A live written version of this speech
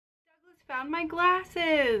Found my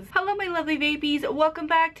glasses. Hello my lovely vapies, welcome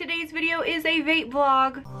back. Today's video is a vape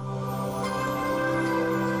vlog.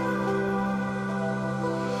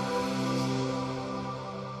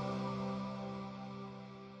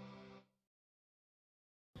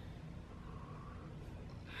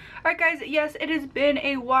 Alright guys, yes, it has been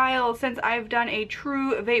a while since I've done a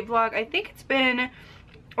true vape vlog. I think it's been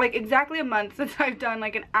like exactly a month since I've done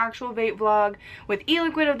like an actual vape vlog with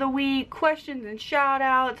e-liquid of the week, questions and shout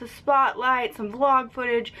outs, a spotlight, some vlog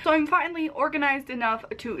footage. So I'm finally organized enough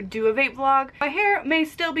to do a vape vlog. My hair may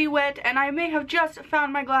still be wet and I may have just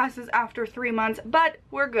found my glasses after 3 months, but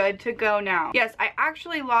we're good to go now. Yes, I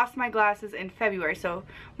actually lost my glasses in February, so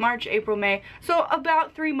March, April, May. So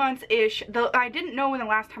about 3 months-ish. Though I didn't know when the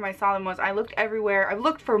last time I saw them was. I looked everywhere. I've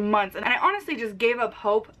looked for months and I honestly just gave up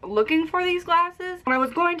hope looking for these glasses. When I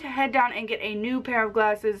was going to head down and get a new pair of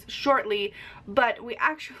glasses shortly, but we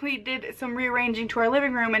actually did some rearranging to our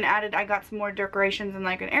living room and I got some more decorations and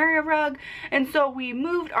like an area rug, and so we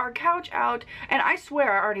moved our couch out, and I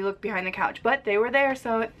swear I already looked behind the couch, but they were there,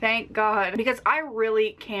 so thank God, because I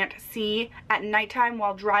really can't see at nighttime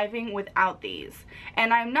while driving without these.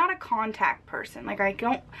 And I'm not a contact person. Like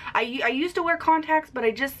I used to wear contacts, but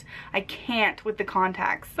I can't with the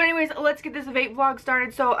contacts. But anyways, let's get this vape vlog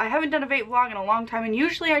started. So I haven't done a vape vlog in a long time, and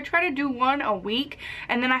usually I try to do one a week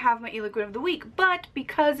and then I have my e-liquid of the week. But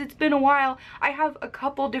because it's been a while, I have a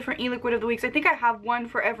couple different e-liquid of the weeks. I think I have one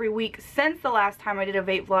for every week since the last time I did a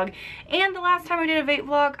vape vlog. And the last time I did a vape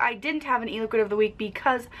vlog, I didn't have an e-liquid of the week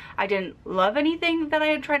because I didn't love anything that I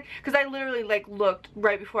had tried. Because I literally like looked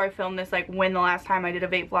right before I filmed this like when the last time I did a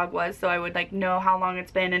vape vlog was, so I would like know how long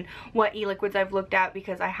it's been and what e-liquids I've looked at,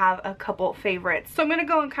 because I have a couple favorites. So I'm gonna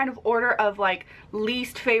go in kind of order of like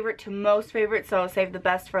least favorite to most favorite, so I'll save the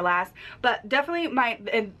best for last. But definitely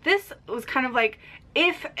and this was kind of like,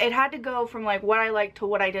 if it had to go from like what I liked to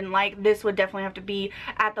what I didn't like, this would definitely have to be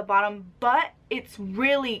at the bottom. But it's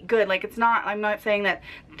really good. Like it's not, I'm not saying that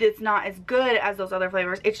it's not as good as those other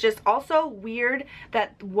flavors. It's just also weird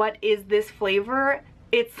that what is this flavor,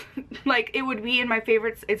 it's like it would be in my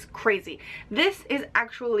favorites. It's crazy. This is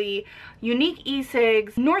actually Unique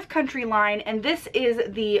E-Cigs North Country line, and this is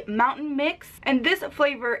the Mountain Mix, and this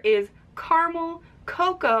flavor is caramel,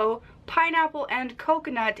 cocoa, pineapple, and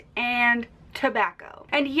coconut, and tobacco.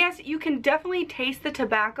 And yes, you can definitely taste the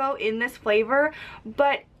tobacco in this flavor,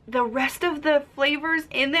 but the rest of the flavors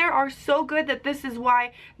in there are so good that this is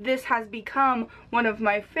why this has become one of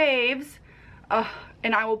my faves.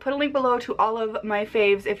 And I will put a link below to all of my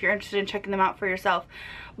faves if you're interested in checking them out for yourself.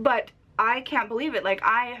 But I can't believe it. Like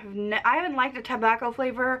I haven't liked a tobacco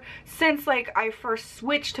flavor since like I first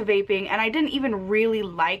switched to vaping, and I didn't even really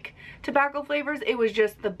like tobacco flavors. It was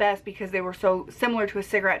just the best because they were so similar to a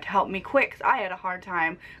cigarette to help me quit, because I had a hard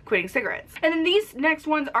time quitting cigarettes. And then these next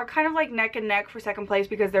ones are kind of like neck and neck for second place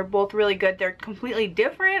because they're both really good. They're completely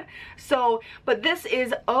different. So, but this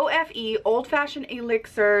is OFE, Old Fashioned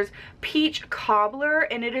Elixirs Peach Cobbler,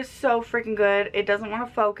 and it is so freaking good. It doesn't want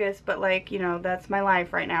to focus, but like, you know, that's my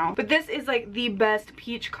life right now. But this is like the best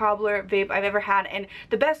peach cobbler vape I've ever had, and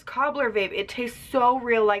the best cobbler vape. It tastes so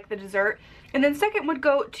real, like the dessert. And then second would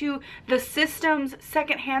go to the Systems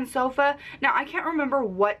Secondhand Sofa. Now I can't remember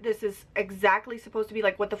what this is exactly supposed to be,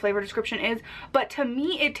 like what the flavor description is, but to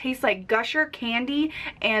me it tastes like Gusher candy,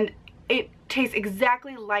 and it tastes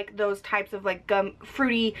exactly like those types of like gum,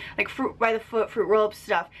 fruity, like fruit by the foot, fruit roll-up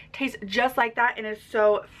stuff. Tastes just like that, and it's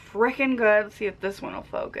so freaking good. Let's see if this one will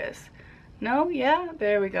focus. No? Yeah?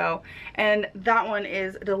 There we go. And that one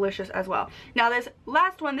is delicious as well. Now this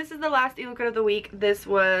last one, this is the last e-liquid of the week. This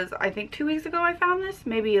was, I think 2 weeks ago I found this.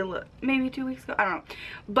 Maybe 2 weeks ago. I don't know.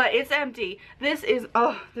 But it's empty. This is,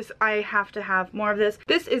 oh, this, I have to have more of this.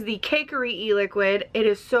 This is the Cakery e-liquid. It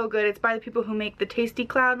is so good. It's by the people who make the Tasty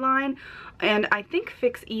Cloud line. And I think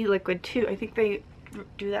Fix e-liquid too. I think they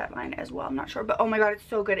do that line as well, I'm not sure, but oh my god, it's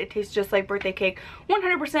so good. It tastes just like birthday cake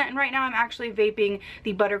 100%. And right now I'm actually vaping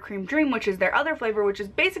the Buttercream Dream, which is their other flavor, which is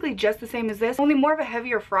basically just the same as this, only more of a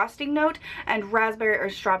heavier frosting note and raspberry or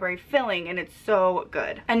strawberry filling, and it's so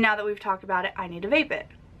good. And now that we've talked about it, I need to vape it.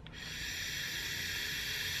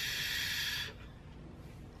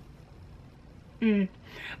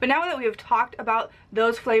 But now that we have talked about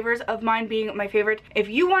those flavors of mine being my favorite, if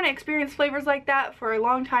you want to experience flavors like that for a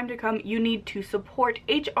long time to come, you need to support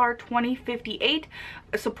HR 2058,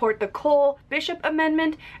 support the Cole Bishop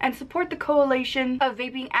Amendment, and support the coalition of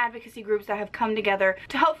vaping advocacy groups that have come together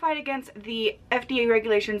to help fight against the FDA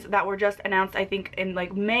regulations that were just announced. I think in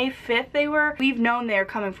like May 5th they were. We've known they're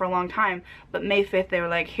coming for a long time, but May 5th they were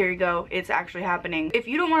like, here you go, it's actually happening. If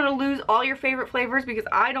you don't want to lose all your favorite flavors, because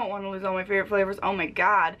I don't want to lose all my favorite flavors, oh my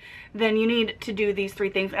god, bad, then you need to do these 3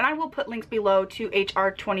 things. And I will put links below to HR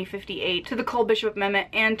 2058, to the Cole Bishop Amendment,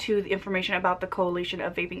 and to the information about the Coalition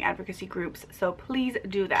of Vaping Advocacy Groups. So please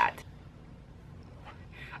do that.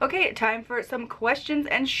 Okay, time for some questions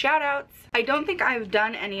and shout outs. I don't think I've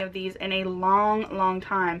done any of these in a long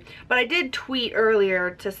time, but I did tweet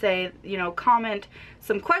earlier to say, you know, comment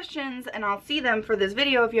some questions and I'll see them for this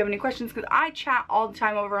video if you have any questions, because I chat all the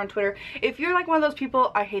time over on Twitter. If you're like one of those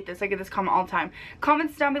people, I hate this, I get this comment all the time.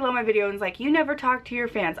 Comments down below my video and it's like, you never talk to your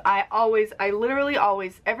fans. I literally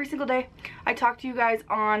always, every single day, I talk to you guys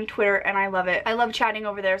on Twitter and I love it. I love chatting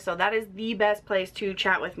over there, so that is the best place to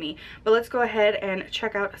chat with me. But let's go ahead and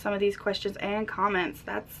check out some of these questions and comments.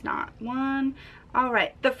 That's not one.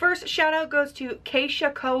 Alright, the first shout out goes to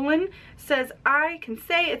Keisha Colin. Says, I can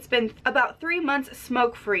say it's been about 3 months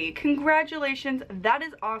smoke free. Congratulations, that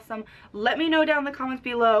is awesome. Let me know down in the comments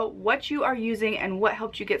below what you are using and what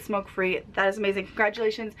helped you get smoke free. That is amazing.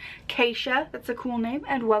 Congratulations, Keisha. That's a cool name,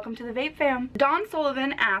 and welcome to the Vape fam. Don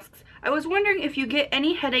Sullivan asks, I was wondering if you get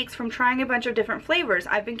any headaches from trying a bunch of different flavors.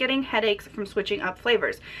 I've been getting headaches from switching up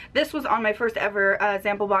flavors. This was on my first ever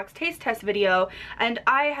sample box taste test video, and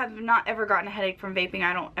I have not ever gotten a headache from vaping.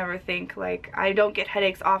 I don't ever think, like, I don't get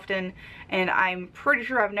headaches often, and I'm pretty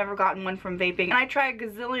sure I've never gotten one from vaping. And I tried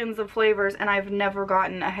gazillions of flavors and I've never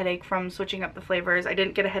gotten a headache from switching up the flavors. I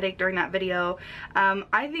didn't get a headache during that video.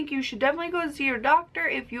 I think you should definitely go see your doctor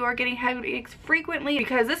if you are getting headaches frequently,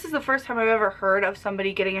 because this is the first time I've ever heard of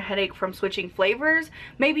somebody getting a headache from switching flavors.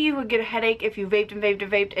 Maybe you would get a headache if you vaped and vaped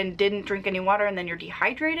and vaped and didn't drink any water and then you're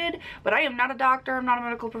dehydrated, but I am not a doctor, I'm not a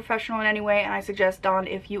medical professional in any way, and I suggest, Dawn,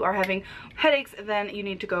 if you are having headaches, then you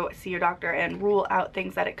need to go see your doctor and rule out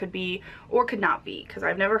things that it could be or could not be, because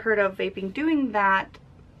I've never heard of vaping doing that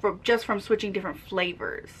just from switching different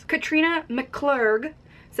flavors. Katrina McClurg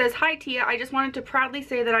says, hi Tia, I just wanted to proudly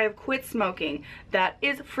say that I have quit smoking. That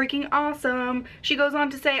is freaking awesome. She goes on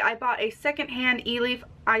to say, I bought a secondhand e-leaf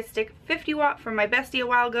iStick 50 watt from my bestie a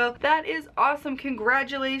while ago. That is awesome.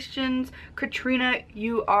 Congratulations, Katrina.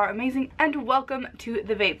 You are amazing, and welcome to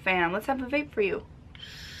the Vape fam. Let's have a vape for you.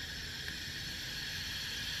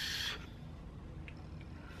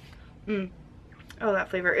 Oh, that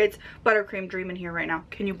flavor. It's buttercream dream in here right now.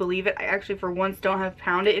 Can you believe it? I actually for once don't have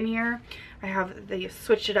pound it in here. They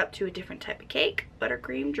switched it up to a different type of cake.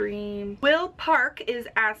 Buttercream dream. Will Park is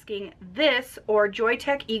asking, this or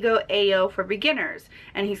Joytech Ego AO for beginners,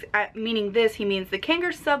 and he's meaning this, he means the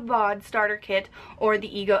Kanger Sub-Bod starter kit or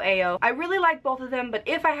the Ego AO. I really like both of them, but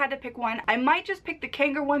if I had to pick one, I might just pick the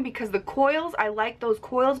Kanger one because the coils, I like those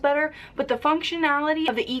coils better, but the functionality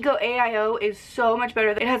of the Ego AIO is so much better.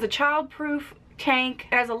 It has a child-proof tank,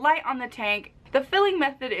 it has a light on the tank. The filling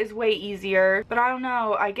method is way easier, but I don't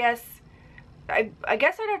know, I guess I'd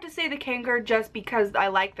have to say the Kanger just because I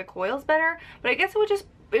like the coils better, but I guess it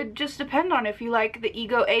would just depend on if you like the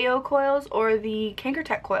Ego AO coils or the Kanger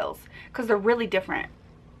Tech coils, because they're really different.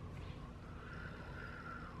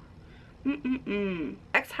 Xhal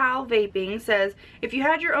Vaping says, if you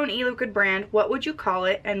had your own e-liquid brand, what would you call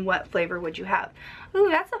it and what flavor would you have? Ooh,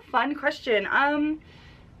 that's a fun question.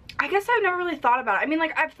 I guess I've never really thought about it. I mean,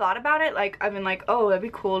 like, I've thought about it, like, I've been like, oh, that'd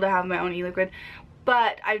be cool to have my own e-liquid,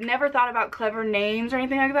 but I've never thought about clever names or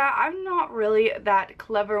anything like that. I'm not really that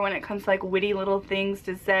clever when it comes to, like, witty little things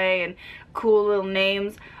to say and cool little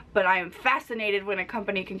names, but I am fascinated when a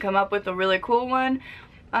company can come up with a really cool one.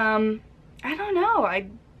 I don't know.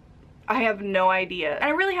 I have no idea. And I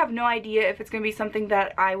really have no idea if it's going to be something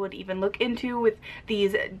that I would even look into with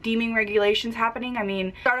these deeming regulations happening. I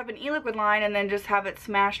mean, start up an e-liquid line and then just have it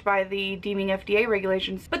smashed by the deeming FDA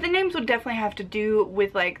regulations. But the names would definitely have to do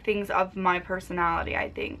with, like, things of my personality, I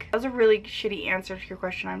think. That was a really shitty answer to your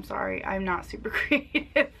question. I'm sorry. I'm not super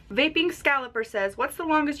creative. Vaping Scalloper says, what's the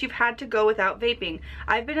longest you've had to go without vaping?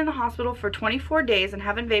 I've been in the hospital for 24 days and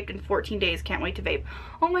haven't vaped in 14 days. Can't wait to vape.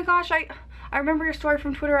 Oh my gosh, I remember your story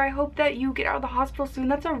from Twitter. I hope that you get out of the hospital soon.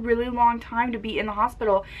 That's a really long time to be in the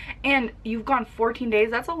hospital. And you've gone 14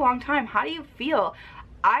 days. That's a long time. How do you feel?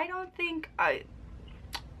 I don't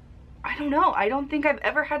know. I don't think I've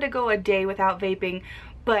ever had to go a day without vaping.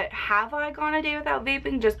 But have I gone a day without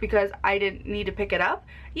vaping just because I didn't need to pick it up?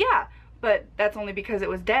 Yeah. But that's only because it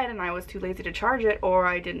was dead and I was too lazy to charge it, or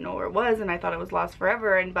I didn't know where it was and I thought it was lost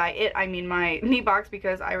forever. And by it, I mean my knee box,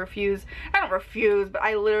 because I don't refuse, but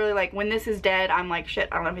I literally, like, when this is dead, I'm like, shit,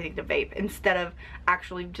 I don't have anything to vape, instead of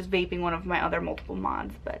actually just vaping one of my other multiple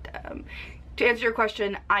mods. But to answer your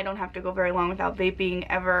question, I don't have to go very long without vaping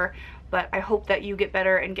ever, but I hope that you get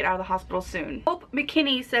better and get out of the hospital soon. Hope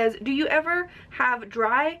McKinney says, do you ever have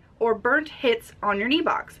dry or burnt hits on your knee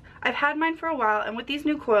box? I've had mine for a while, and with these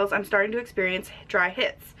new coils, I'm starting to experience dry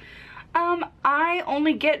hits. I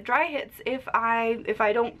only get dry hits if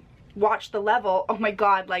I don't watch the level. Oh my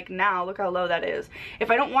god, like now, look how low that is. If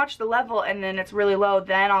I don't watch the level and then it's really low,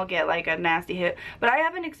 then I'll get like a nasty hit. But I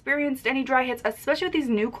haven't experienced any dry hits, especially with these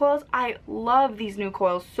new coils. I love these new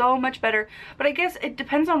coils so much better. But I guess it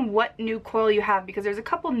depends on what new coil you have, because there's a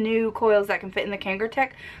couple new coils that can fit in the Kangaroo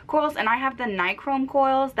coils, and I have the nichrome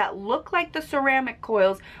coils that look like the ceramic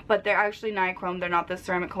coils, but they're actually nichrome. They're not the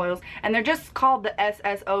ceramic coils, and they're just called the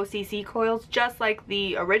SSOCC coils, just like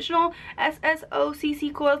the original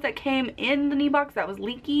SSOCC coils that came in the knee box that was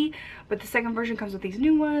leaky. But the second version comes with these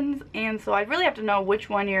new ones, and so I'd really have to know which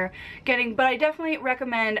one you're getting. But I definitely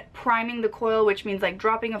recommend priming the coil, which means like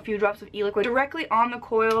dropping a few drops of e-liquid directly on the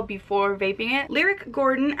coil before vaping it. Lyric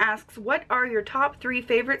Gordon asks, what are your top 3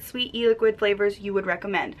 favorite sweet e-liquid flavors you would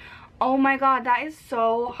recommend? Oh my god, that is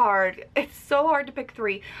so hard. It's so hard to pick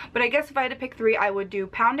 3. But I guess if I had to pick 3, I would do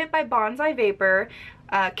Pound It by Bonsai Vapor,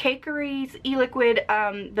 Cakery's e-liquid,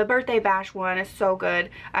 the Birthday Bash one is so good.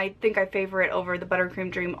 I think I favor it over the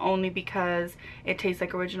Buttercream Dream only because it tastes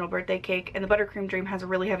like original birthday cake, and the Buttercream Dream has a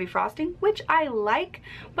really heavy frosting, which I like,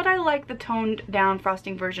 but I like the toned down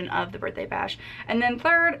frosting version of the Birthday Bash. And then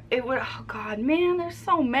third, it would, oh god, man, there's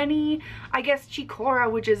so many. I guess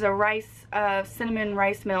Chikora, which is a rice, cinnamon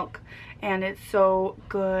rice milk, and it's so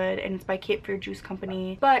good, and it's by Cape Fear Juice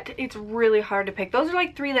Company. But it's really hard to pick. Those are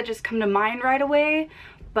like 3 that just come to mind right away,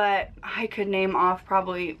 but I could name off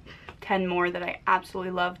probably 10 more that I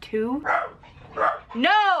absolutely love too.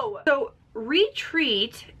 No! So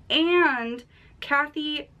Retreat and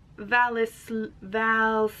Kathy Valzalou,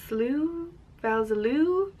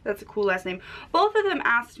 that's a cool last name. Both of them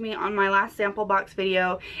asked me on my last sample box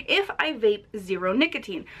video if I vape zero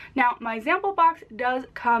nicotine. Now, my sample box does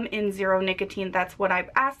come in zero nicotine. That's what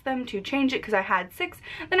I've asked them to change it, because I had 6,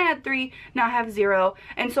 then I had 3, now I have 0.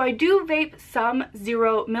 And so I do vape some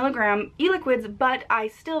 0 milligram e-liquids, but I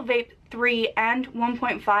still vape 3 and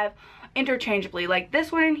 1.5 interchangeably. Like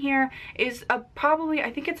this one in here is a probably,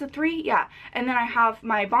 I think it's a 3, yeah. And then I have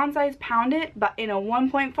my Bonsai's Pound It, but in a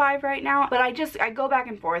 1.5 right now. But I go back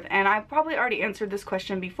and forth, and I've probably already answered this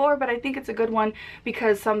question before, but I think it's a good one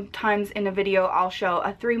because sometimes in a video I'll show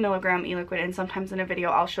a 3 milligram e-liquid, and sometimes in a video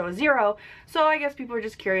I'll show a 0. So I guess people are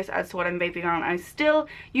just curious as to what I'm vaping on. I'm still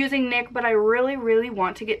using Nic, but I really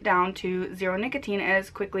want to get down to 0 nicotine as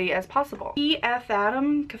quickly as possible.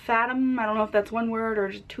 Kfatum, I don't know if that's one word or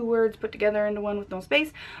just 2 words put together into one with no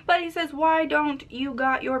space, but he says, why don't you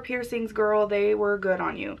got your piercings, girl? They were good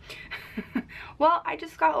on you. Well, I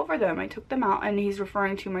just got over them. I took them out, and he's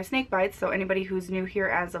referring to my snake bites. So anybody who's new here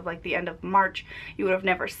as of like the end of March, you would have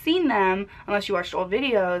never seen them unless you watched old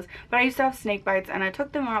videos. But I used to have snake bites, and I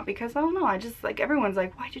took them out because I don't know, I just like, everyone's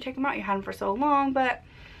like, why'd you take them out? You had them for so long. But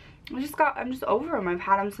I'm just over them. I've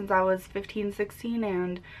had them since I was 15, 16,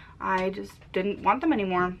 and I just didn't want them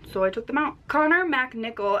anymore, so I took them out. Connor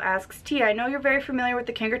McNichol asks, Tia, I know you're very familiar with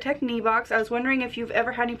the Kangaroo knee box. I was wondering if you've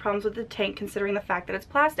ever had any problems with the tank, considering the fact that it's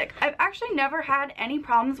plastic. I've actually never had any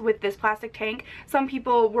problems with this plastic tank. Some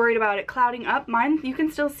people worried about it clouding up. Mine, you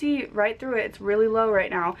can still see right through it. It's really low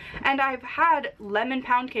right now. And I've had lemon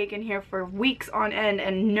pound cake in here for weeks on end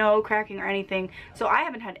and no cracking or anything. So I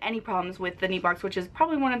haven't had any problems with the knee box, which is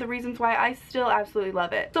probably one of the reasons why I still absolutely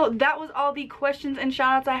love it. So that was all the questions and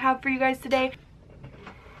shout outs I have for you guys today.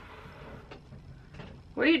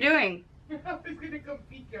 What are you doing? I was gonna go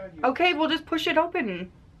peek on you. Okay, we'll just push it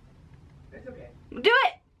open. That's okay. Do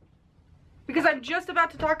it! Because I'm just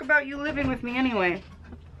about to talk about you living with me anyway.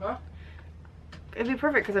 Huh? It'd be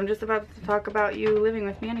perfect because I'm just about to talk about you living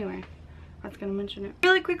with me anyway. I was gonna mention it.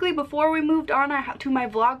 Really quickly, before we moved on to my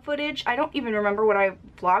vlog footage, I don't even remember what I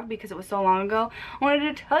vlogged because it was so long ago. I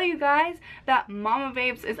wanted to tell you guys that Mama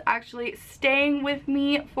Vapes is actually staying with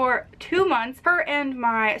me for 2 months. Her and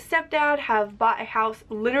my stepdad have bought a house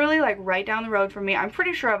literally like right down the road from me. I'm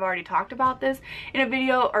pretty sure I've already talked about this in a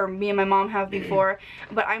video, or me and my mom have before,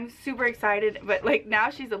 but I'm super excited. But like now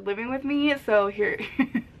she's living with me, so here.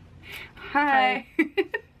 Hi.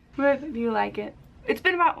 Do you like it? It's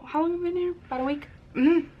been about, how long have you been here? About a week?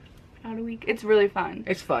 Mm-hmm. About a week. It's really fun.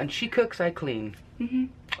 It's fun. She cooks, I clean. Mm-hmm.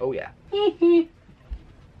 Oh, yeah.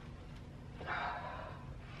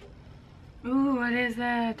 Ooh, what is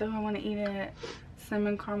that? Oh, I want to eat it.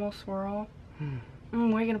 Cinnamon caramel swirl. Where are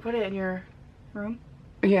you going to put it? In your room?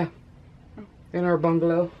 Yeah. In our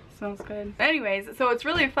bungalow. Smells good. Anyways, so it's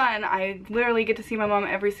really fun. I literally get to see my mom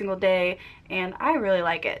every single day, and I really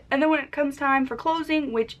like it. And then when it comes time for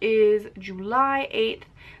closing, which is July 8th,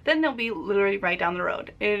 then they'll be literally right down the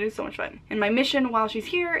road. It is so much fun. And my mission while she's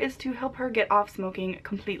here is to help her get off smoking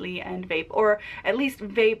completely and vape, or at least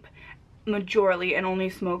vape majorly and only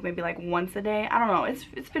smoke maybe like once a day. I don't know,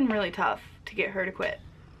 it's been really tough to get her to quit.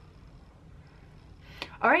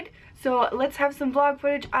 Alright, so let's have some vlog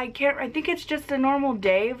footage. I think it's just a normal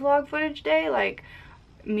day vlog footage day, like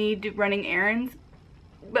me running errands,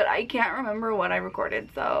 but I can't remember what I recorded,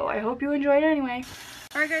 so I hope you enjoyed it anyway.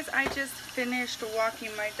 Alright guys, I just finished walking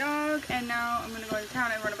my dog and now I'm gonna go into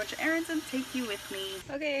town and run a bunch of errands and take you with me.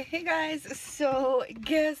 Okay, hey guys, so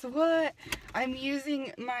guess what? I'm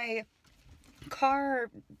using my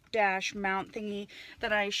car dash mount thingy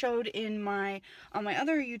that I showed in on my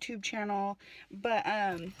other YouTube channel, but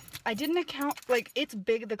I didn't account, like, it's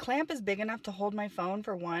big, the clamp is big enough to hold my phone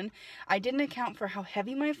for one. I didn't account for how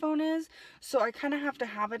heavy my phone is, so I kind of have to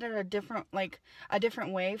have it at a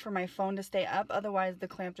different way for my phone to stay up, otherwise the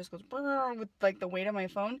clamp just goes with like the weight of my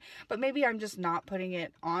phone. But maybe I'm just not putting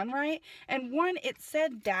it on right. And one, it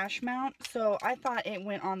said dash mount, so I thought it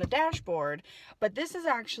went on the dashboard, but this is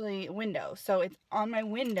actually window, so it's on my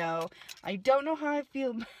window. I don't know how I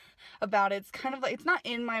feel about it. It's kind of like, it's not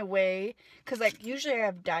in my way, because like usually I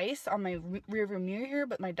have dice on my rear view mirror here,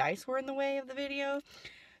 but my dice were in the way of the video,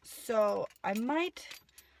 so I might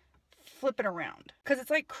flip it around because it's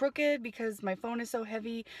like crooked because my phone is so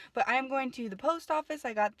heavy. But I am going to the post office.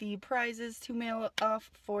 I got the prizes to mail off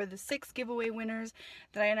for the 6 giveaway winners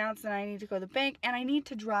that I announced, and I need to go to the bank, and I need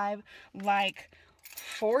to drive like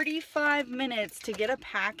 45 minutes to get a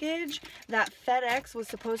package that FedEx was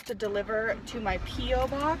supposed to deliver to my P.O.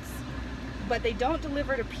 box, but they don't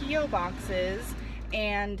deliver to P.O. boxes,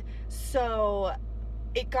 and so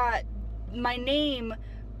it got, my name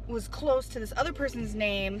was close to this other person's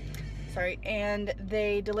name, sorry, and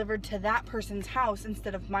they delivered to that person's house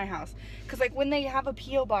instead of my house. Because like when they have a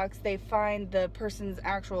P.O. box, they find the person's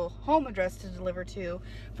actual home address to deliver to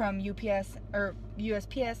from UPS or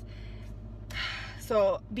USPS.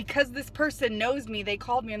 So because this person knows me, they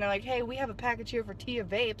called me and they're like, hey, we have a package here for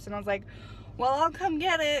TiaVapes. And I was like, well, I'll come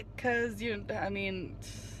get it, because, I mean,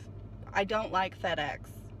 I don't like FedEx.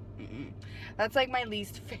 That's like my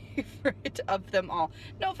least favorite of them all.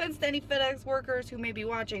 No offense to any FedEx workers who may be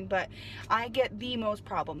watching, but I get the most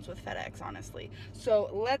problems with FedEx, honestly. So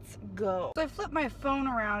let's go. So I flipped my phone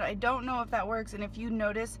around. I don't know if that works, and if you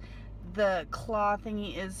notice, the claw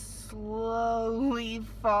thingy is slowly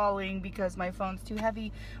falling because my phone's too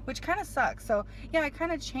heavy, which kind of sucks. So yeah, I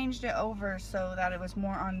kind of changed it over so that it was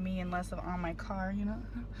more on me and less of on my car, you know.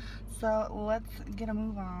 So let's get a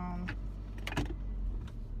move on.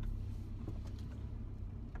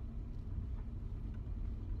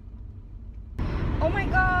 Oh my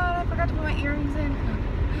god, I forgot to put my earrings in.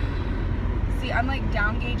 See, I'm like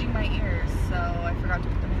down gauging my ears, so I forgot to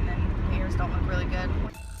put them in, and my ears don't look really good.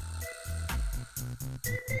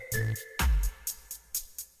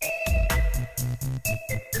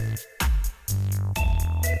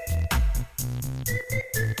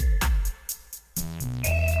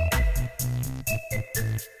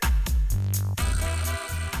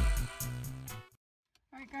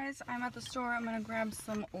 Alright guys, I'm at the store. I'm gonna grab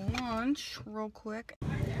some lunch real quick.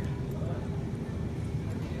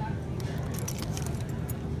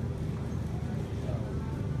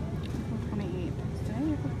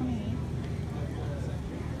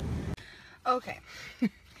 Okay.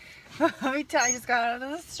 Let me tell you, I just got out of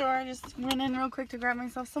the store. I just went in real quick to grab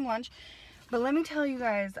myself some lunch. But let me tell you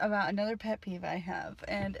guys about another pet peeve I have.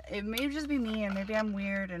 And it may just be me, and maybe I'm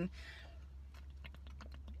weird, and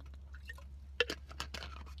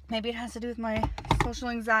maybe it has to do with my social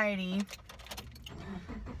anxiety.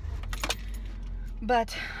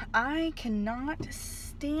 But I cannot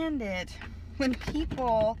stand it when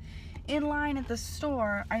people in line at the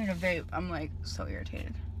store, I need a vape. I'm like so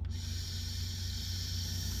irritated.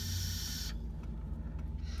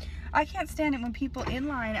 I can't stand it when people in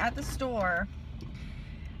line at the store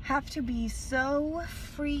have to be so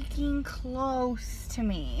freaking close to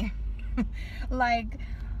me. Like,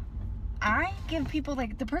 I give people,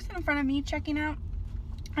 like, the person in front of me checking out,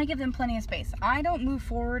 I give them plenty of space. I don't move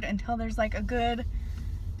forward until there's like a good,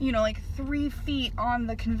 you know, like 3 feet on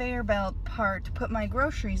the conveyor belt part to put my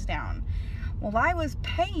groceries down. Well, I was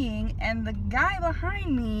paying, and the guy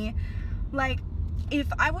behind me, like, if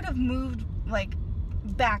I would have moved like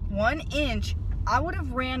back 1 inch, I would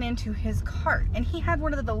have ran into his cart. And he had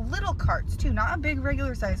one of the little carts too, not a big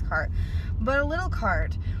regular size cart, but a little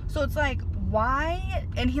cart. So it's like, why?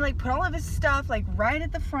 And he like put all of his stuff like right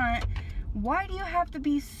at the front. Why do you have to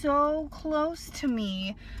be so close to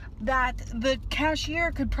me that the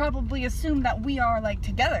cashier could probably assume that we are like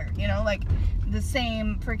together, you know, like the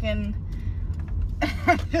same freaking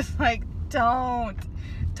just like, don't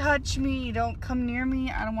touch me, don't come near me,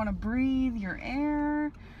 I don't want to breathe your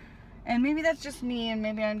air. And maybe that's just me, and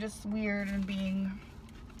maybe I'm just weird and being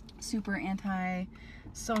super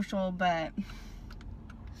anti-social, but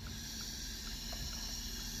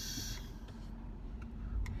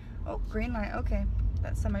oh, green light, okay.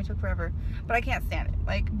 That semi took forever, but I can't stand it.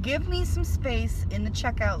 Like, give me some space in the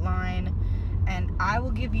checkout line and I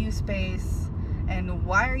will give you space. And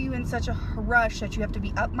why are you in such a rush that you have to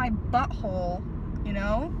be up my butthole, you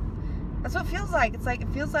know? That's what it feels like. It's like, it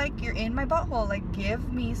feels like you're in my butthole. Like,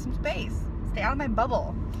 give me some space. Stay out of my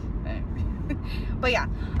bubble. But yeah,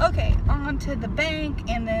 okay, on to the bank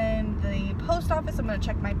and then the post office. I'm gonna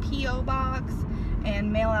check my P.O. box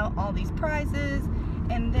and mail out all these prizes.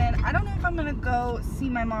 And then I don't know if I'm gonna go see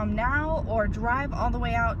my mom now or drive all the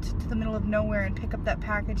way out to the middle of nowhere and pick up that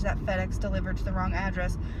package that FedEx delivered to the wrong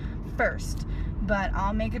address first. But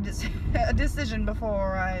I'll make a decision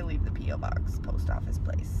before I leave the P.O. box post office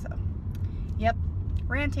place. So, yep,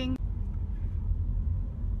 ranting.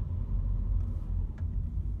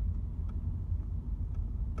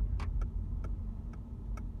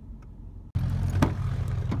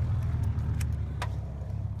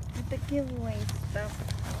 The giveaway stuff.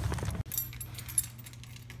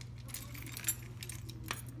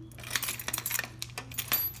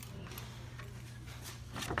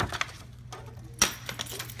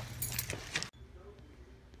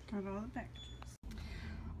 Got all the packages.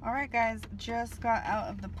 Alright guys, just got out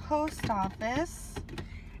of the post office,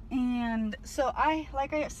 and so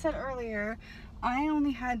like I said earlier, I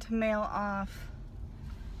only had to mail off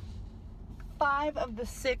 5 of the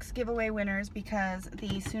 6 giveaway winners because the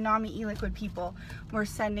Tsunami e-liquid people were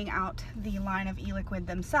sending out the line of e-liquid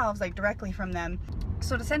themselves, like directly from them.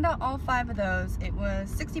 So to send out all 5 of those, it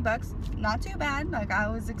was 60 bucks. Not too bad. Like, I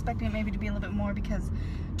was expecting it maybe to be a little bit more because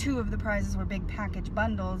 2 of the prizes were big package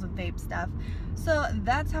bundles of vape stuff. So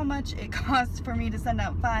that's how much it costs for me to send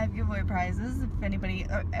out 5 giveaway prizes. If anybody,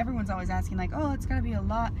 everyone's always asking like, oh, it's gonna be a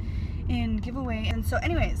lot in giveaway. And so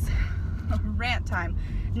anyways, rant time.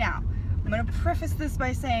 Now, I'm going to preface this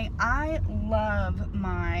by saying I love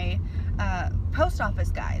my post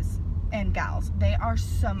office guys and gals. They are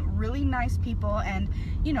some really nice people, and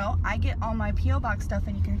you know, I get all my P.O. box stuff,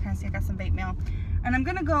 and you can kind of see I got some vape mail. And I'm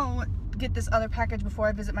going to go get this other package before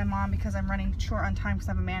I visit my mom because I'm running short on time because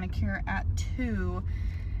I have a manicure at 2,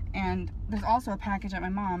 and there's also a package at my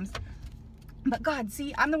mom's. But God,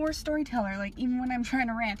 see, I'm the worst storyteller, like, even when I'm trying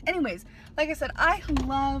to rant. Anyways, like I said, I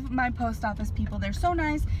love my post office people. They're so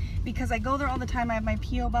nice because I go there all the time. I have my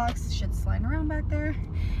P.O. box, shit's sliding around back there,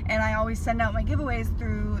 and I always send out my giveaways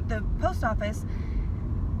through the post office.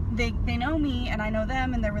 They know me, and I know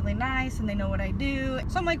them, and they're really nice, and they know what I do.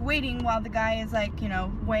 So I'm, like, waiting while the guy is, like, you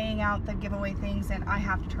know, weighing out the giveaway things, and I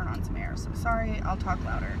have to turn on some air. So sorry, I'll talk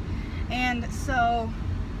louder. And so,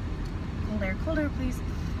 cold air, please.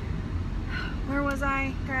 Where was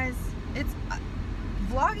I, guys? It's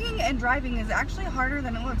vlogging and driving is actually harder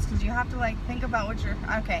than it looks because you have to like think about what you're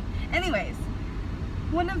okay. Anyways,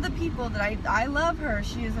 one of the people that I love her.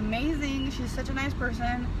 She is amazing. She's such a nice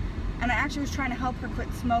person, and I actually was trying to help her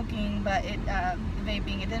quit smoking, but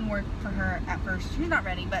vaping, it didn't work for her at first. She's not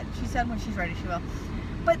ready, but she said when she's ready she will.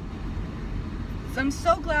 But so I'm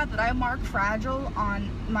so glad that I mark fragile on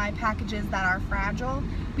my packages that are fragile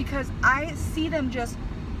because I see them just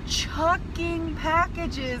chucking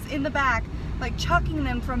packages in the back, like chucking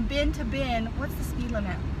them from bin to bin. What's the speed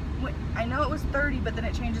limit? I know it was 30, but then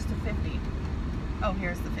it changes to 50. Oh,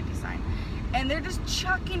 here's the 50 sign. And they're just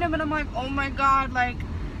chucking them, and I'm like, oh my God, like,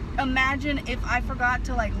 imagine if I forgot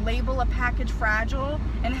to like label a package fragile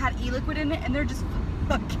and it had e-liquid in it, and they're just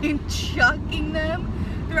fucking chucking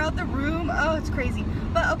them throughout the room. Oh, it's crazy.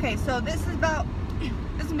 But okay, so this is gonna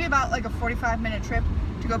be about like a 45-minute trip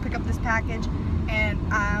to go pick up this package. And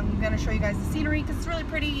I'm going to show you guys the scenery because it's really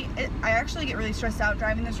pretty. I actually get really stressed out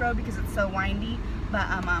driving this road because it's so windy, but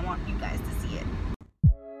I want you guys to see it.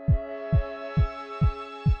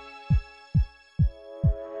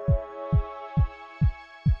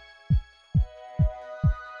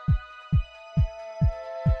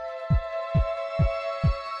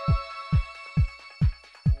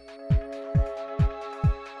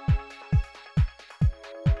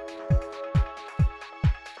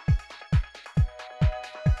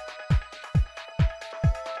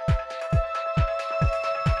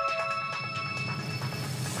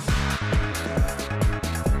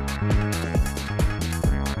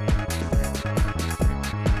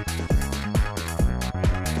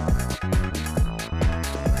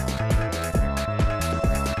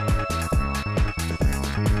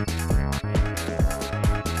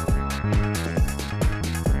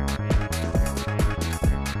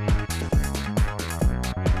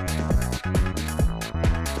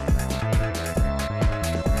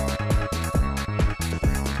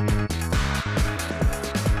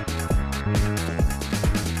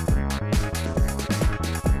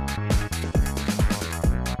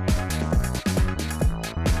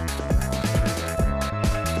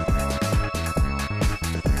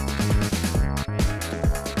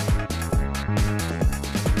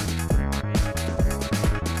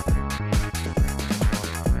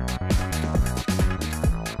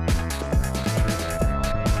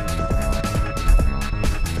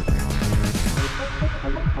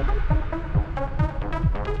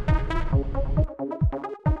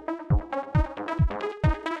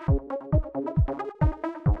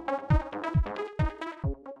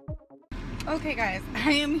 Okay guys,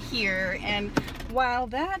 I am here, and while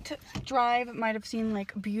that drive might have seemed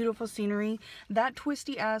like beautiful scenery, that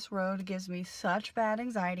twisty ass road gives me such bad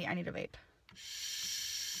anxiety. I need a vape.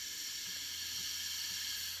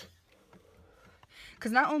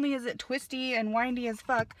 Because not only is it twisty and windy as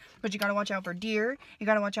fuck, but you gotta watch out for deer, you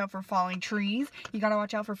gotta watch out for falling trees, you gotta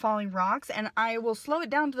watch out for falling rocks, and I will slow it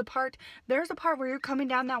down to the part, there's a part where you're coming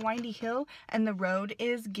down that windy hill and the road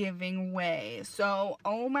is giving way. So,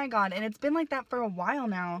 oh my god, and it's been like that for a while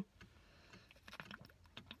now.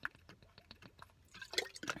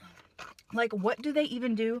 Like, what do they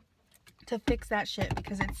even do to fix that shit?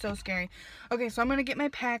 Because it's so scary. Okay, so I'm gonna get my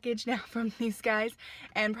package now from these guys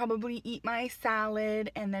and probably eat my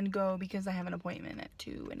salad and then go, because I have an appointment at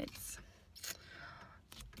 2 and it's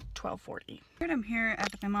 12:40. I'm here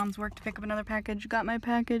at my mom's work to pick up another package. Got my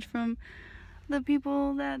package from the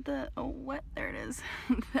people that there it is.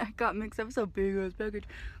 That got mixed up. It's a big ass package.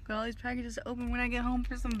 Got all these packages to open when I get home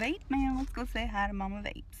for some vape mail. Let's go say hi to Mama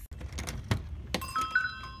Vapes.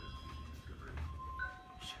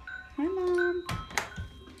 Hi, Mom.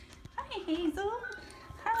 Hi, Hazel.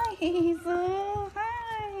 Hi, Hazel.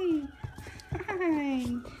 Hi. Hi.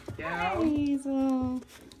 Yeah. Hi, Hazel.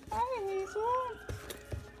 Hi, Hazel.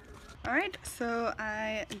 Alright, so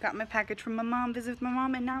I got my package from my mom, visited with my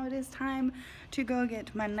mom, and now it is time to go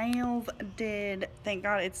get my nails did. Thank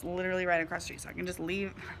God it's literally right across the street, so I can just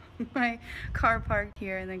leave my car parked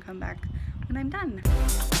here and then come back when I'm done.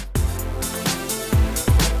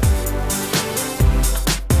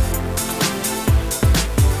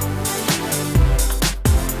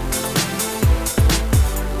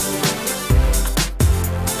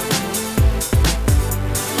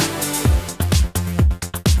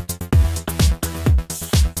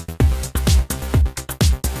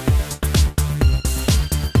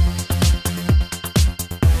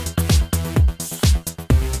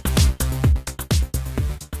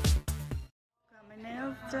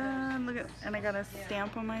 Done. Look at, and I got a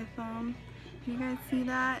stamp on my thumb. Can you guys see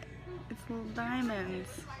that? It's little diamonds.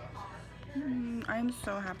 I'm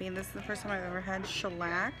so happy. This is the first time I've ever had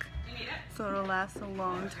shellac, so it'll last a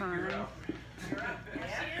long time.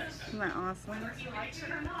 Isn't that awesome?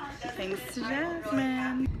 Thanks to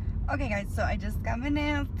Jasmine. Okay guys, so I just got my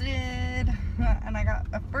nails did, and I got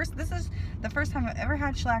this is the first time I've ever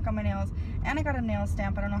had shellac on my nails, and I got a nail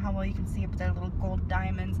stamp. I don't know how well you can see it, but they're little gold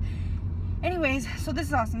diamonds. Anyways, so this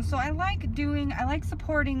is awesome. So I like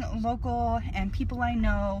supporting local and people I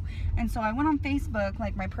know, and so I went on Facebook,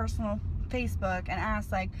 like my personal Facebook, and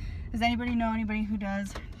asked, like, does anybody know anybody who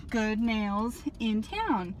does good nails in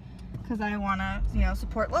town? Because I want to, you know,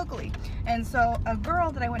 support locally. And so a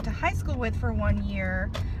girl that I went to high school with for 1 year,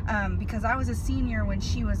 because I was a senior when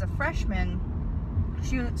she was a freshman,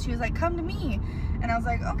 she was like, come to me. And I was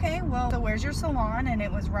like, okay, well, so where's your salon? And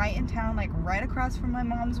it was right in town, like right across from my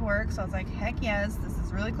mom's work. So I was like, heck yes, this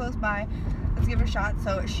is really close by. Let's give it a shot.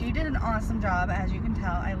 So she did an awesome job, as you can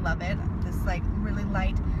tell. I love it. This like really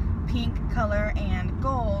light pink color and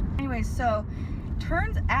gold. Anyway, so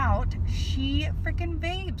turns out she freaking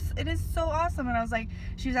vapes. It is so awesome. And I was like,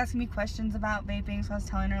 she was asking me questions about vaping, so I was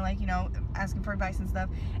telling her, like, you know, asking for advice and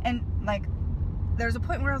stuff. And like, there's a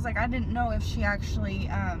point where I was like, I didn't know if she actually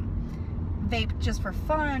vaped just for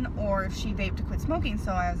fun or if she vaped to quit smoking.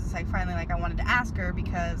 So I was just like, finally, like, I wanted to ask her,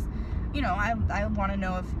 because, you know, I want to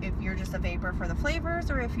know if you're just a vapor for the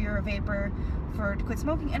flavors or if you're a vapor to quit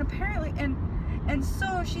smoking. And apparently, and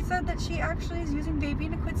so she said that she actually is using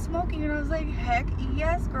vaping to quit smoking, and I was like, heck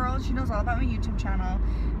yes, girl. She knows all about my YouTube channel,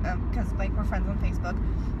 because like we're friends on Facebook.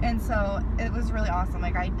 And so it was really awesome.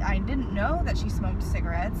 Like I didn't know that she smoked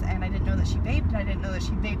cigarettes, and I didn't know that she vaped, and I didn't know that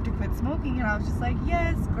she vaped to quit smoking, and I was just like,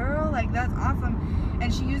 yes, girl, like that's awesome.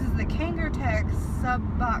 And she uses the Kangaroo Sub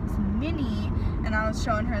Box Mini, and I was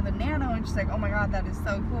showing her the Nano, and she's like, oh my god, that is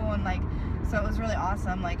so cool. And like, so it was really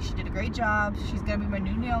awesome. Like, she did a great job. She's gonna be my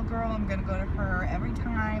new nail girl. I'm gonna go to her every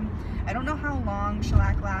time. I don't know how long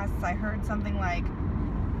shellac lasts. I heard something like,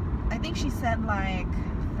 I think she said like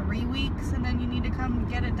 3 weeks, and then you need to come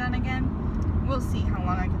get it done again. We'll see how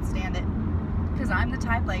long I can stand it, because I'm the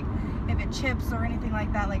type, like, if it chips or anything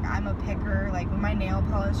like that, like, I'm a picker. Like, when my nail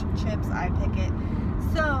polish chips, I pick it.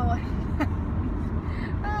 So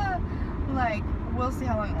like, we'll see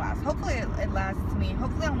how long it lasts. Hopefully it lasts me.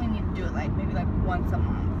 Hopefully I only need to do it like maybe like once a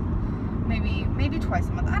month, maybe twice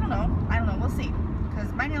a month. I don't know, we'll see,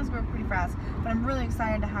 because my nails grow pretty fast. But I'm really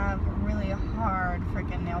excited to have really hard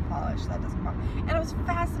freaking nail polish that doesn't pop. And I was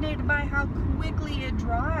fascinated by how quickly it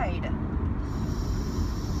dried.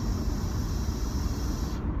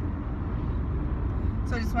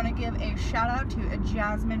 So I just want to give a shout out to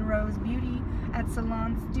Jasmine Rose Beauty at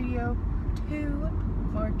Salon Studio 2.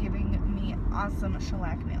 for giving me awesome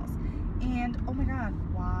shellac nails. And oh my god,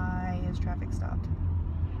 why is traffic stopped?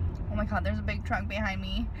 Oh my god, there's a big truck behind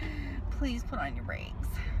me. Please put on your brakes.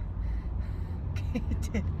 Okay, it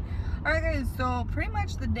did. Alright guys, so pretty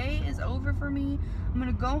much the day is over for me. I'm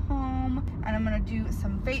gonna go home and I'm gonna do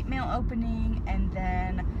some vape mail opening and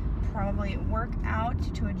then probably work out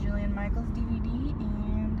to a Jillian Michaels DVD,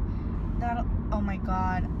 and that'll, oh my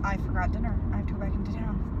god, I forgot dinner. I have to go back into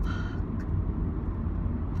town.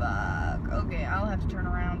 Fuck. Okay, I'll have to turn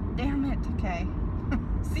around. Damn it. Okay.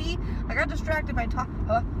 See? I got distracted by talk.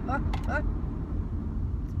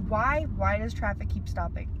 Why does traffic keep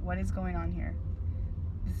stopping? What is going on here?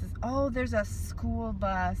 This is, oh, there's a school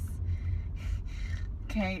bus.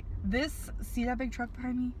 Okay, see that big truck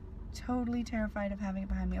behind me? Totally terrified of having it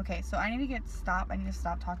behind me. Okay, so I need to I need to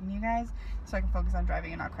stop talking to you guys so I can focus on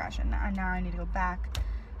driving and not crashing. Now I need to go back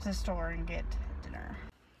to the store and get dinner.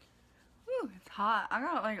 Ooh, it's hot. I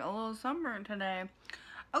got like a little sunburn today.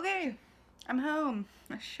 Okay, I'm home.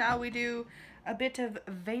 Shall we do a bit of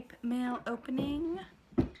vape mail opening?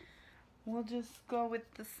 We'll just go with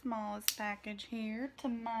the smallest package here to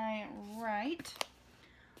my right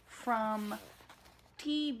from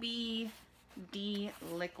TBD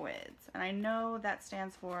Liquids. And I know that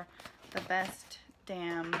stands for the best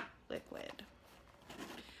damn liquid.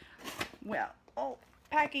 Well, oh,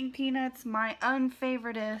 packing peanuts, my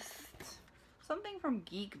unfavoritist. Something from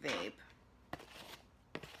Geek Vape.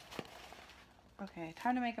 Okay,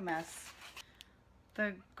 time to make a mess.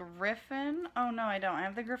 The Griffin. Oh no, I don't. I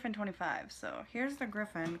have the Griffin 25. So here's the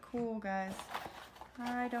Griffin. Cool, guys.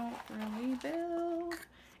 I don't really build.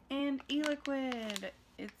 And e-liquid.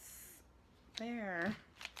 It's there.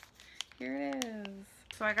 Here it is.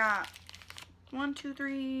 So I got 1, 2,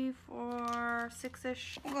 3, 4,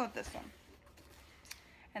 6-ish. We'll go with this one.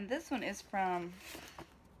 And this one is from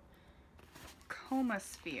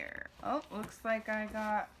Comasphere. Oh, looks like I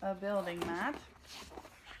got a building mat.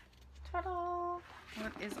 Ta-da!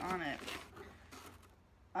 What is on it?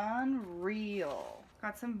 Unreal.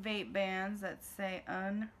 Got some vape bands that say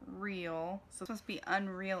Unreal. So it's supposed to be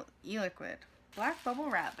Unreal e-liquid. Black bubble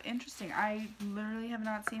wrap. Interesting. I literally have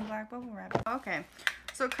not seen black bubble wrap. Okay.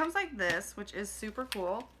 So it comes like this, which is super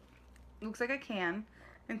cool. Looks like a can.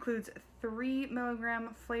 Includes 3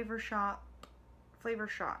 milligram flavor shot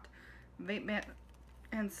vape band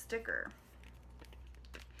and sticker.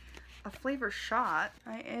 A flavor shot.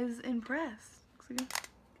 I is impressed. Looks like a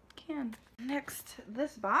can. Next,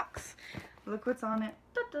 this box. Look what's on it.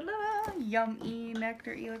 Da, da, da. Yummy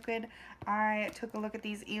Nectar e-liquid. I took a look at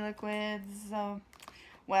these e-liquids.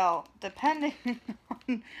 Well, depending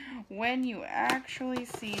on when you actually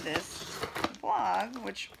see this vlog,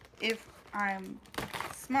 which if I'm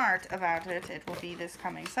smart about it, it will be this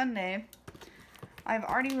coming Sunday. I've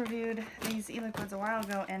already reviewed these e-liquids a while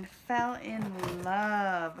ago and fell in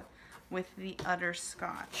love with the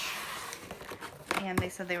Utterscotch. And they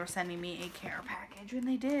said they were sending me a care package, and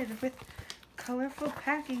they did, with colorful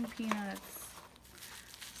packing peanuts.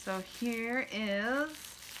 So here is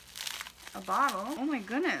a bottle. Oh my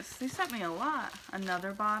goodness, they sent me a lot.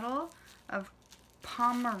 Another bottle of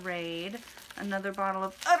Pomerade. Another bottle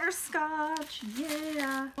of Utterscotch.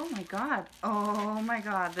 Yeah. Oh my god. Oh my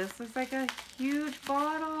god. This looks like a huge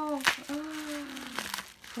bottle. Oh,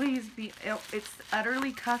 please be. It's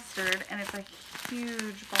utterly custard and it's a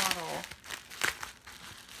huge bottle.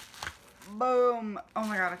 Boom. Oh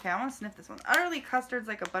my god. Okay, I want to sniff this one. Utterly custard's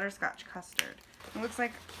like a butterscotch custard. It looks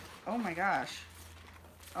like. Oh my gosh.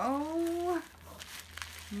 Oh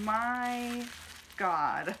my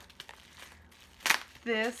god.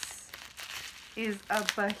 This is a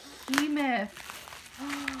behemoth.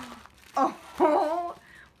 Oh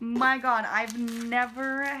my god, I've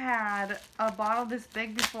never had a bottle this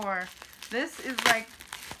big before. This is like,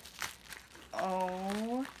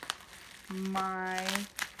 oh my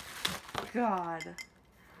god.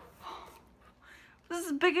 This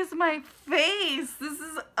is as big as my face. This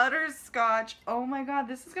is Utterscotch. Oh my god,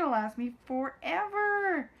 this is gonna last me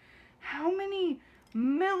forever. How many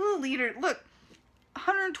milliliters? Look,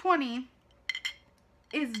 120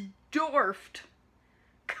 is dwarfed.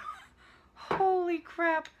 Holy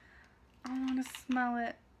crap. I want to smell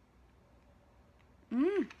it.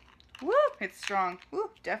 Woo, it's strong. Woo,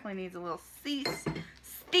 definitely needs a little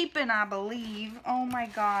steeping, I believe. Oh my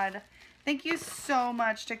god. Thank you so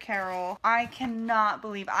much to Carol. I cannot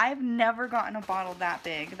believe I've never gotten a bottle that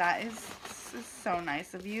big. That is so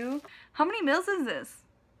nice of you. How many mils is this?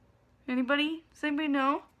 Anybody? Does anybody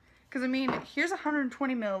know? Because, I mean, here's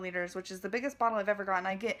 120 milliliters, which is the biggest bottle I've ever gotten.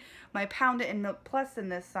 I get my Pound It in Milk Plus in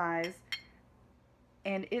this size.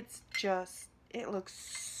 And it's just, it looks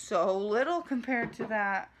so little compared to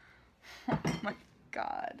that. Oh my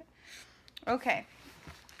god. Okay.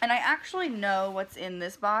 And I actually know what's in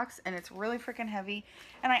this box, and it's really freaking heavy.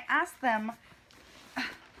 And I asked them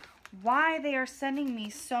why they are sending me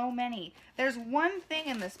so many. There's one thing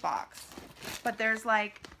in this box, but there's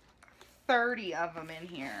like 30 of them in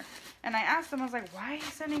here. And I asked them, I was like, why are you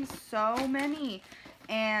sending so many?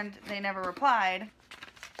 And they never replied.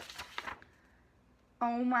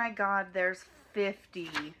 Oh my god, there's 50.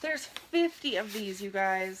 There's 50 of these, you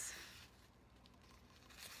guys.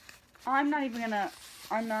 I'm not even gonna.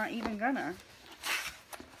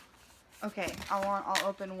 Okay, I'll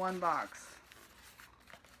open one box.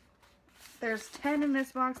 There's 10 in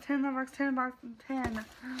this box, 10 in that box, 10 in the box, 10.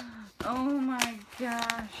 Oh my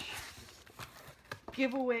gosh.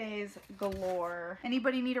 Giveaways galore.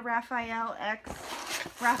 Anybody need a Raphael X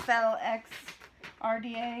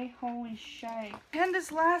RDA? Holy shit. And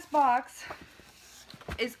this last box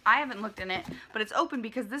is, I haven't looked in it, but it's open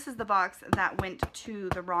because this is the box that went to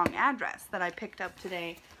the wrong address that I picked up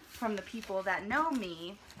today from the people that know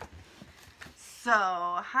me. So,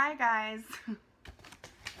 hi guys.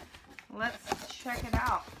 Let's check it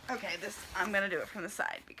out. Okay, I'm gonna do it from the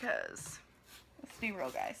side because, let's be real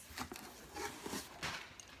guys.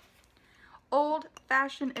 Old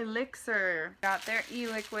Fashioned Elixir. Got their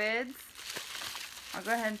e-liquids. I'll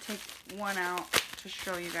go ahead and take one out to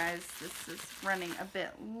show you guys. This is running a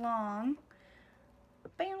bit long.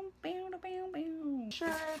 Bam, bam, bam, bam.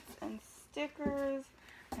 Shirts and stickers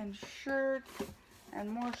and shirts and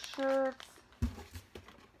more shirts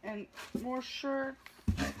and more shirts.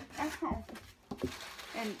 Ow.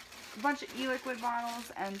 And a bunch of e-liquid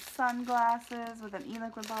bottles and sunglasses with an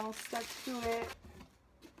e-liquid bottle stuck to it.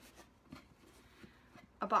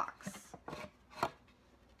 A box.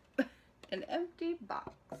 An empty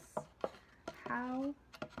box. How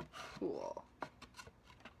cool.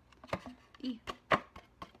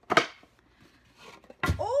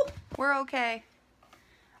 Oh, we're okay.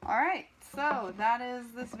 Alright, so that is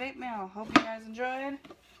this vape mail. Hope you guys enjoyed.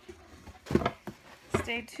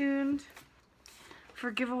 Stay tuned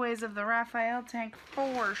for giveaways of the Raphael tank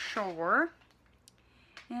for sure.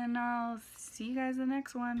 And I'll see you guys in the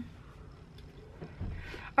next one.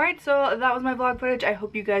 Alright, so that was my vlog footage. I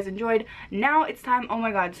hope you guys enjoyed. Now it's time, oh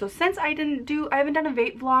my god, so since I haven't done a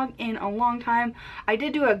vape vlog in a long time. I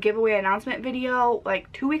did do a giveaway announcement video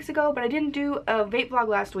like 2 weeks ago, but I didn't do a vape vlog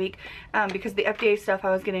last week because the FDA stuff, I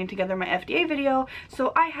was getting together my FDA video.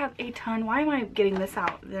 So I have a ton, why am I getting this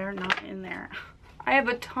out? They're not in there. I have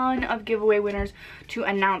a ton of giveaway winners to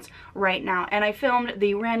announce right now, and I filmed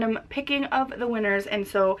the random picking of the winners. And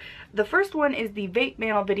so the first one is the vape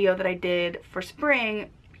mail video that I did for spring,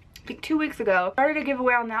 I think 2 weeks ago. Started a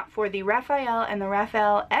giveaway on that for the Raphael and the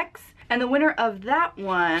Raphael X, and the winner of that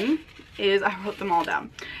one is, I wrote them all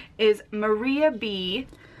down, is Maria B.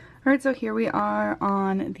 Alright, so here we are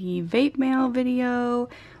on the vape mail video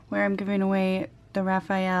where I'm giving away the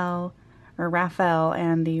Raphael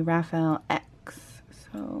and the Raphael X.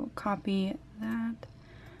 So copy that,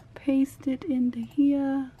 paste it into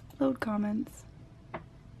here, load comments.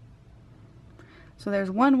 So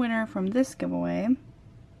there's one winner from this giveaway.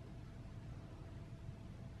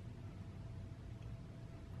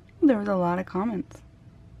 There was a lot of comments.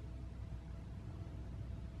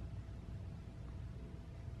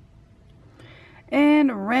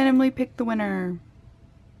 And randomly pick the winner.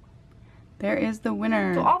 There is the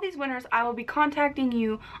winner. So all these winners, I will be contacting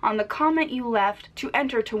you on the comment you left to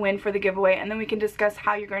enter to win for the giveaway, and then we can discuss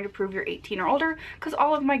how you're going to prove you're 18 or older, because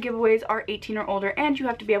all of my giveaways are 18 or older, and you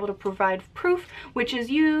have to be able to provide proof, which is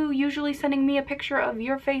you usually sending me a picture of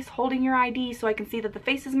your face holding your ID so I can see that the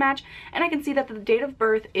faces match, and I can see that the date of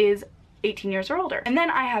birth is 18 years or older. And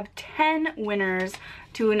then I have 10 winners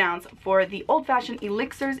to announce for the Old Fashioned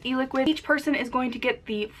Elixirs e-liquid. Each person is going to get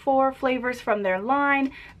the 4 flavors from their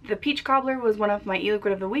line. The peach cobbler was one of my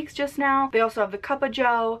e-liquid of the weeks just now. They also have the cup of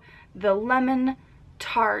joe, the lemon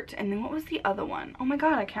tart, and then what was the other one? Oh my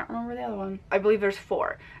god, I can't remember the other one. I believe there's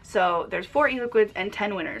 4. So there's 4 e-liquids and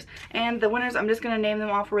 10 winners. And the winners, I'm just going to name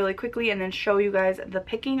them off really quickly and then show you guys the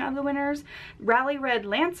picking of the winners. Rally Red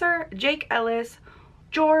Lancer, Jake Ellis,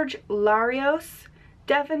 George Larios,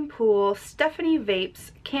 Devin Poole, Stephanie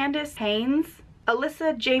Vapes, Candace Haynes,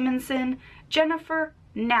 Alyssa Jamison, Jennifer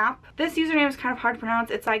Knapp. This username is kind of hard to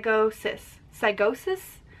pronounce. It's Psygosis?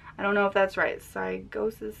 I don't know if that's right.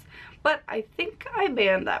 Psygosis. But I think I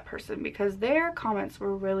banned that person because their comments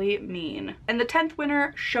were really mean. And the 10th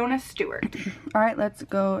winner, Shona Stewart. Alright, let's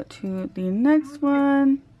go to the next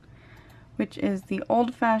one, which is the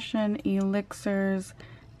Old Fashioned Elixirs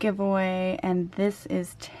giveaway, and this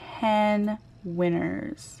is 10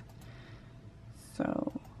 winners.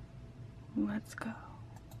 So let's go.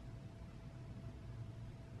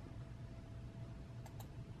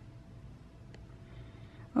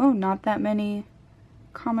 Oh, not that many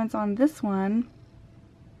comments on this one.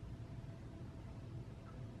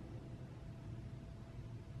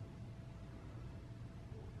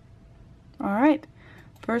 Alright,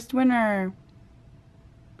 first winner.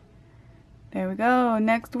 There we go,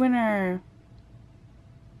 next winner.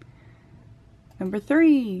 Number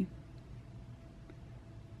 3.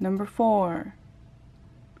 Number 4.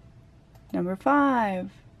 Number 5.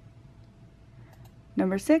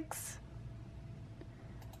 Number 6.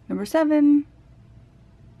 Number 7.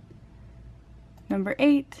 Number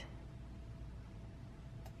 8.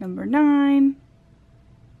 Number 9.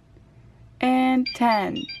 And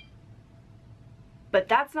 10. But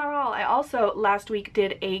that's not all. I also last week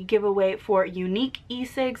did a giveaway for Unique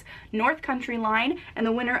e-cigs North Country line, and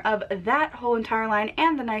the winner of that whole entire line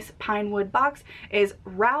and the nice Pinewood box is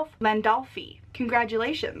Ralph Landolfi.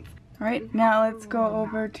 Congratulations. Alright, now let's go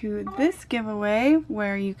over to this giveaway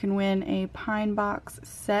where you can win a Pine Box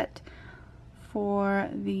set for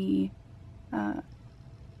the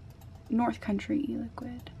North Country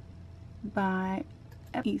e-liquid by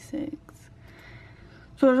e-cigs.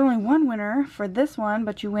 So there's only one winner for this one,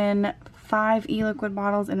 but you win 5 e-liquid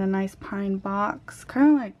bottles in a nice pine box.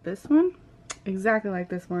 Kind of like this one. Exactly like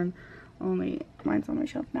this one. Only mine's on my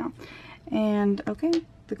shelf now. And okay,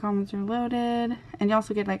 the comments are loaded. And you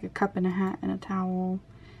also get like a cup and a hat and a towel.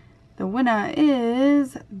 The winner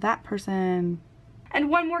is that person. And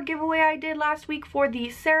one more giveaway I did last week for the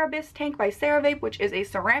Cerebus tank by TiaVape, which is a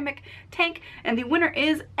ceramic tank, and the winner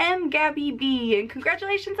is Gabby B. And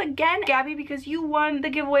congratulations again, Gabby, because you won the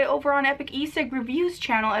giveaway over on Epic E-Cig Reviews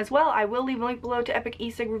channel as well. I will leave a link below to Epic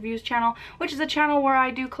E-Cig Reviews channel, which is a channel where I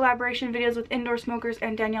do collaboration videos with indoor smokers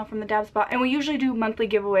and Danielle from the Dab Spot, and we usually do monthly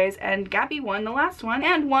giveaways, and Gabby won the last one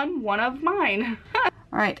and won one of mine.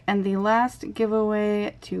 Alright, and the last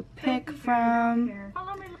giveaway to pick from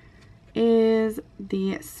is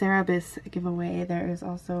the Cerebus giveaway. There is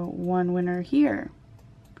also one winner here.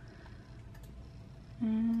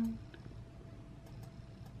 And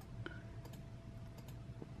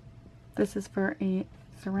this is for a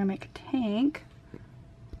ceramic tank.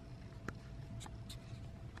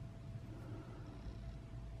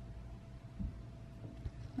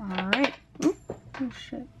 Alright. Oh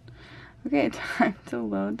shit. Okay, time to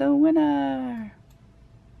load the winner.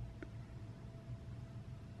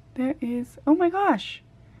 There is, oh my gosh,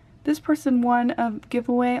 this person won a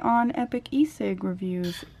giveaway on Epic E-Cig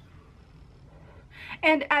Reviews.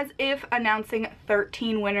 And as if announcing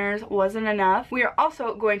 13 winners wasn't enough, we are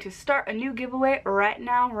also going to start a new giveaway right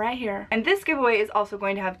now, right here. And this giveaway is also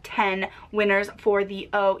going to have 10 winners for the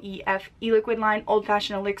OEF e-liquid line, Old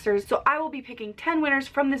Fashioned Elixirs. So I will be picking 10 winners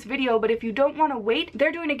from this video, but if you don't want to wait,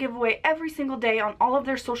 they're doing a giveaway every single day on all of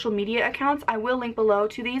their social media accounts. I will link below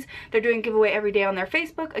to these. They're doing a giveaway every day on their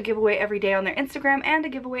Facebook, a giveaway every day on their Instagram, and a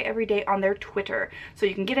giveaway every day on their Twitter. So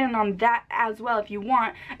you can get in on that as well if you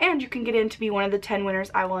want, and you can get in to be one of the 10 winners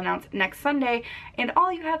I will announce next Sunday. And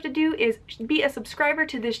all you have to do is be a subscriber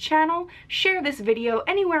to this channel, share this video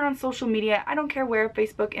anywhere on social media, I don't care where,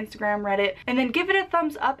 Facebook, Instagram, Reddit, and then give it a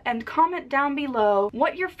thumbs up and comment down below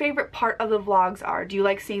what your favorite part of the vlogs are. Do you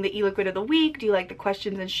like seeing the e-liquid of the week? Do you like the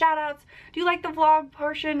questions and shoutouts? Do you like the vlog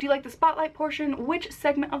portion? Do you like the spotlight portion? Which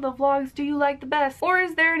segment of the vlogs do you like the best? Or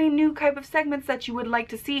is there any new type of segments that you would like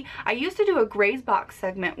to see? I used to do a Graze box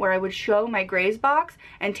segment where I would show my Graze box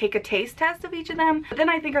and take a taste test of each of them, but then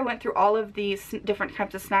I think I went through all of these different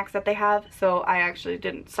types of snacks that they have, so I actually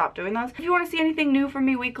didn't stop doing those. If you want to see anything new from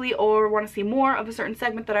me weekly or want to see more of a certain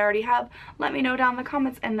segment that I already have, let me know down in the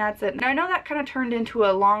comments, and that's it. Now I know that kind of turned into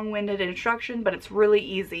a long-winded instruction, but it's really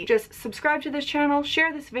easy. Just subscribe to this channel,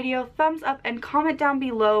 share this video, thumbs up, and comment down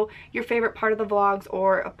below your favorite part of the vlogs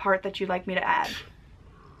or a part that you'd like me to add.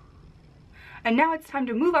 And now it's time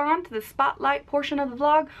to move on to the spotlight portion of the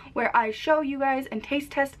vlog where I show you guys and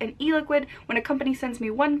taste test an e-liquid. When a company sends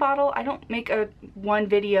me one bottle, I don't make one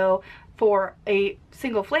video for a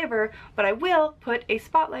single flavor, but I will put a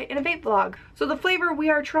spotlight in a vape vlog. So the flavor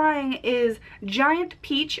we are trying is Giant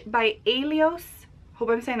Peach by Alios.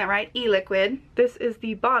 Hope I'm saying that right, e-liquid. This is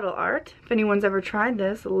the bottle art. If anyone's ever tried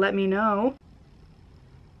this, let me know.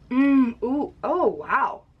 Ooh, oh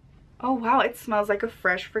wow. Oh wow, it smells like a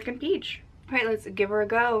fresh freaking peach. Alright, let's give her a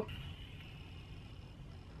go.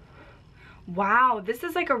 Wow, this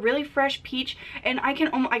is like a really fresh peach, and I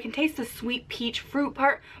can taste the sweet peach fruit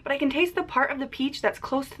part, but I can taste the part of the peach that's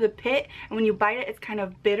close to the pit, and when you bite it, it's kind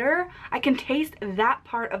of bitter. I can taste that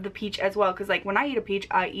part of the peach as well, because like when I eat a peach,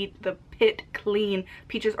 I eat the pit clean.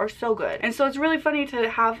 Peaches are so good. And so it's really funny to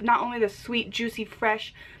have not only the sweet, juicy,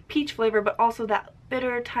 fresh peach flavor, but also that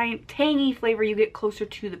bitter, tangy flavor you get closer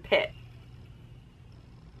to the pit.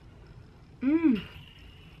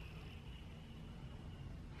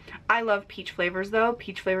 I love peach flavors though.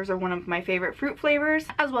 Peach flavors are one of my favorite fruit flavors,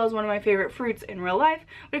 as well as one of my favorite fruits in real life.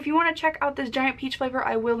 But if you want to check out this giant peach flavor,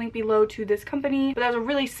 I will link below to this company. But that's a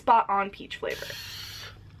really spot on peach flavor.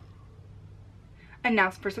 And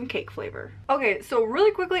now for some cake flavor. Okay, so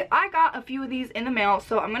really quickly, I got a few of these in the mail,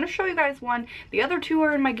 so I'm going to show you guys one. The other two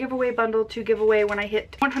are in my giveaway bundle to give away when I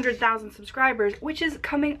hit 100,000 subscribers, which is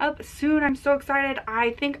coming up soon. I'm so excited.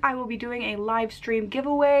 I think I will be doing a live stream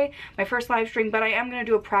giveaway, my first live stream, but I am going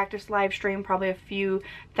to do a practice live stream, probably a few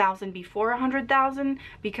thousand before 100,000,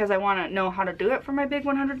 because I want to know how to do it for my big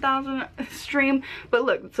 100,000 stream. But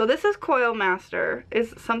look, so this is Coil Master,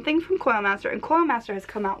 is something from Coil Master, and Coil Master has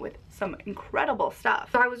come out with some incredible stuff.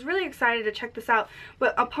 So I was really excited to check this out,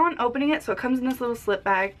 but upon opening it, so it comes in this little slip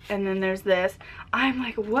bag, and then there's this, I'm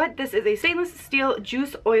like, what? This is a stainless steel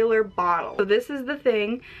juice oiler bottle. So this is the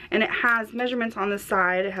thing, and it has measurements on the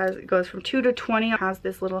side. It goes from 2 to 20. It has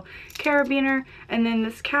this little carabiner, and then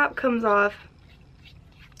this cap comes off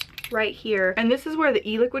right here, and this is where the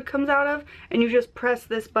e-liquid comes out of, and you just press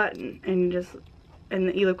this button and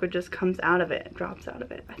the e-liquid just comes out of it, drops out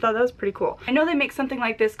of it. I thought that was pretty cool. I know they make something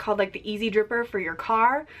like this called like the Easy Dripper for your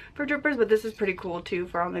car for drippers, but this is pretty cool too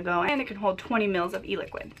for on the go, and it can hold 20 mils of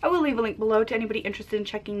e-liquid. I will leave a link below to anybody interested in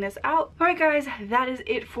checking this out. Alright guys, that is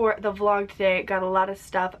it for the vlog today. Got a lot of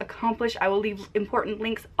stuff accomplished. I will leave important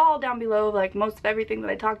links all down below, like most of everything that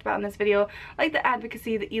I talked about in this video, like the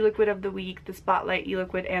advocacy, the e-liquid of the week, the spotlight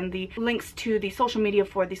e-liquid, and the links to the social media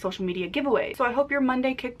for the social media giveaway. So I hope your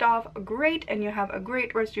Monday kicked off great and you have a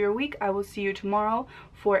great rest of your week. I will see you tomorrow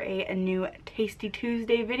for a new Tasty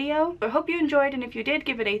Tuesday video. I hope you enjoyed, and if you did,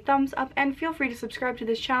 give it a thumbs up, and feel free to subscribe to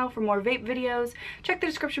this channel for more vape videos. Check the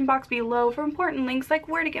description box below for important links like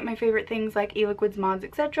where to get my favorite things like e-liquids, mods,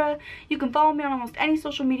 etc. You can follow me on almost any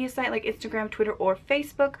social media site like Instagram, Twitter, or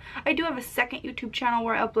Facebook. I do have a second YouTube channel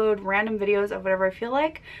where I upload random videos of whatever I feel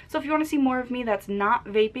like. So if you want to see more of me that's not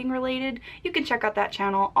vaping related, you can check out that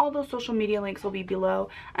channel. All those social media links will be below.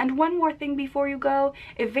 And one more thing before you go,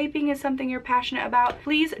 if vaping is something you're passionate about,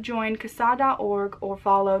 please join CASA.org or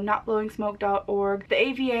follow NotBlowingSmoke.org, the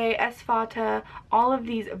AVA, SFATA, all of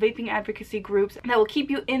these vaping advocacy groups that will keep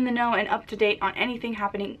you in the know and up to date on anything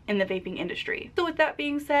happening in the vaping industry. So with that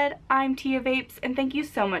being said, I'm TiaVapes, and thank you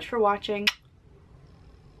so much for watching.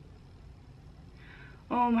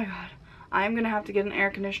 Oh my god. I'm gonna have to get an air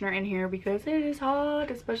conditioner in here because it is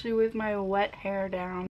hot, especially with my wet hair down.